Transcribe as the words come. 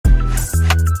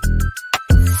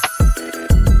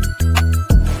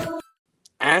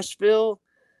Asheville,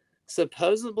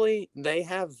 supposedly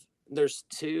there's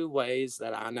two ways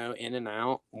that I know in and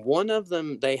out. One of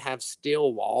them, they have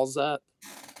steel walls up,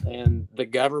 and the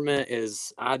government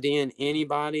is IDing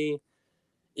anybody.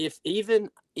 Even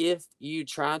if you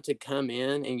try to come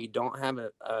in and you don't have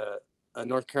a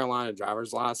North Carolina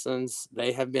driver's license,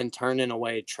 they have been turning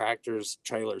away tractors,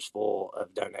 trailers full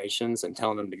of donations and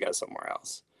telling them to go somewhere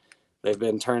else. They've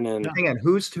been turning Hang on,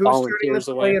 who's turning volunteers this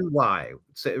away away. and why?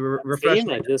 Say, refresh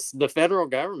me. FEMA, just the federal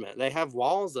government. They have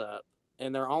walls up,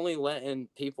 and they're only letting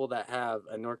people that have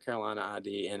a North Carolina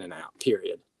ID in and out.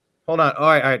 Period. Hold on. All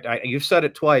right, you've said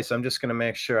it twice. I'm just going to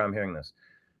make sure I'm hearing this.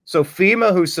 So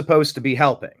FEMA, who's supposed to be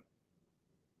helping,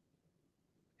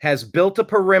 has built a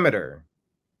perimeter,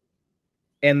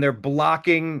 and they're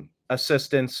blocking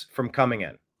assistance from coming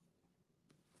in.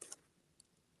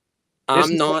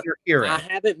 I'm not. I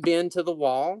haven't been to the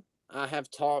wall. I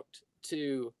have talked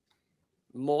to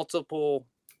multiple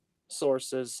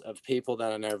sources of people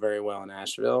that I know very well in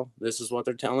Asheville. This is what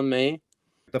they're telling me.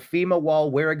 The FEMA wall,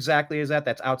 where exactly is that?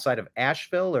 That's outside of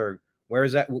Asheville, or where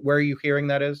is that? Where are you hearing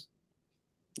that is?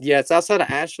 Yeah, it's outside of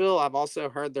Asheville. I've also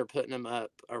heard they're putting them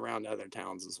up around other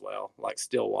towns as well, like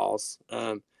steel walls.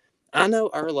 I know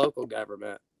our local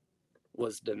government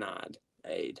was denied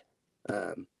aid.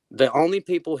 The only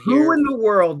people here. Who in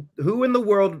the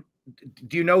world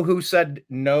do you know who said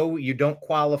no, you don't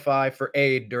qualify for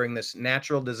aid during this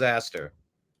natural disaster?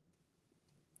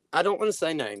 I don't want to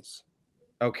say names.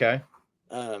 Okay.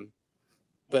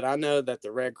 But I know that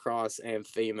the Red Cross and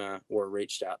FEMA were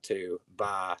reached out to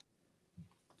by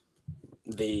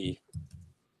the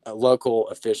local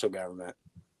official government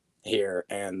here,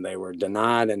 and they were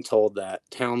denied and told that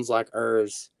towns like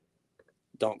ours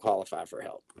don't qualify for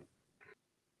help.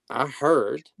 I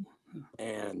heard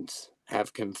and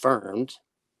have confirmed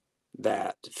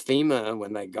that FEMA,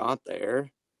 when they got there,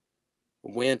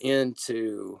 went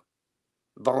into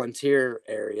volunteer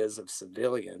areas of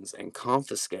civilians and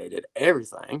confiscated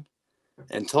everything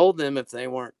and told them if they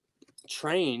weren't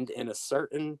trained in a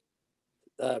certain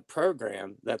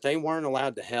program that they weren't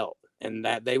allowed to help and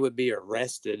that they would be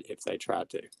arrested if they tried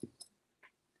to.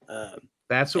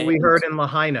 That's what we heard in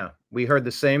Lahaina. We heard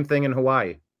the same thing in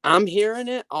Hawaii. I'm hearing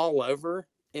it all over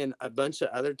in a bunch of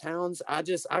other towns. I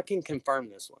can confirm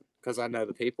this one because I know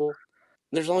the people.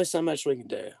 There's only so much we can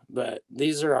do, but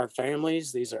these are our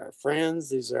families, these are our friends,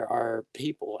 these are our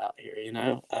people out here, you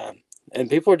know, and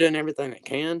people are doing everything they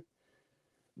can,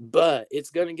 but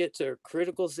it's going to get to a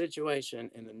critical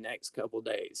situation in the next couple of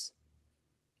days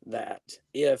that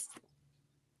if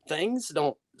things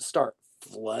don't start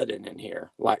flooding in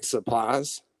here, like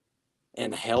supplies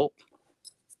and help,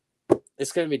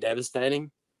 it's going to be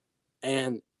devastating.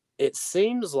 And it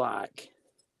seems like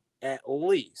at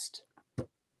least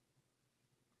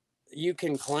you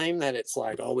can claim that it's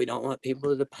like, oh, we don't want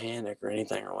people to panic or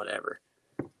anything or whatever.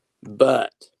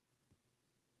 But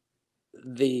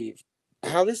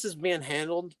how this is being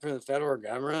handled from the federal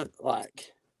government,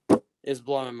 like, is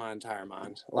blowing my entire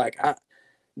mind. Like,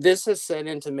 this has set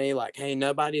into me like, hey,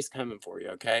 nobody's coming for you,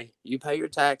 okay? You pay your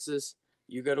taxes,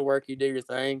 you go to work, you do your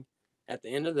thing. At the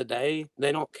end of the day,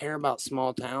 they don't care about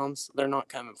small towns. They're not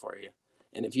coming for you.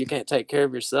 And if you can't take care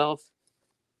of yourself,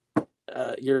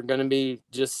 you're going to be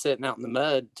just sitting out in the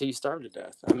mud till you starve to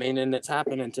death. I mean, and it's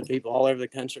happening to people all over the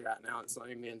country right now. It's not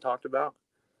even being talked about.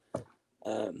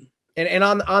 And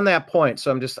on that point,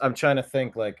 so I'm trying to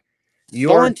think, like,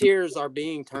 volunteers are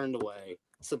being turned away.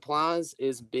 Supplies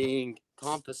is being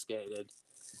confiscated.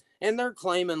 And they're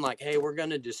claiming like, hey, we're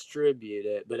going to distribute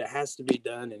it, but it has to be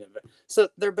done in a. So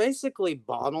they're basically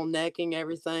bottlenecking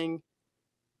everything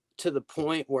to the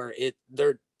point where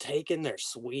they're taking their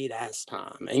sweet ass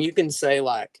time. And you can say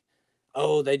like,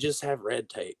 oh, they just have red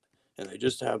tape and they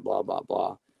just have blah, blah,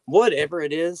 blah. Whatever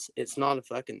it is, it's not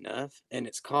fucking enough. And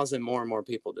it's causing more and more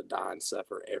people to die and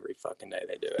suffer every fucking day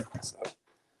they do it. So.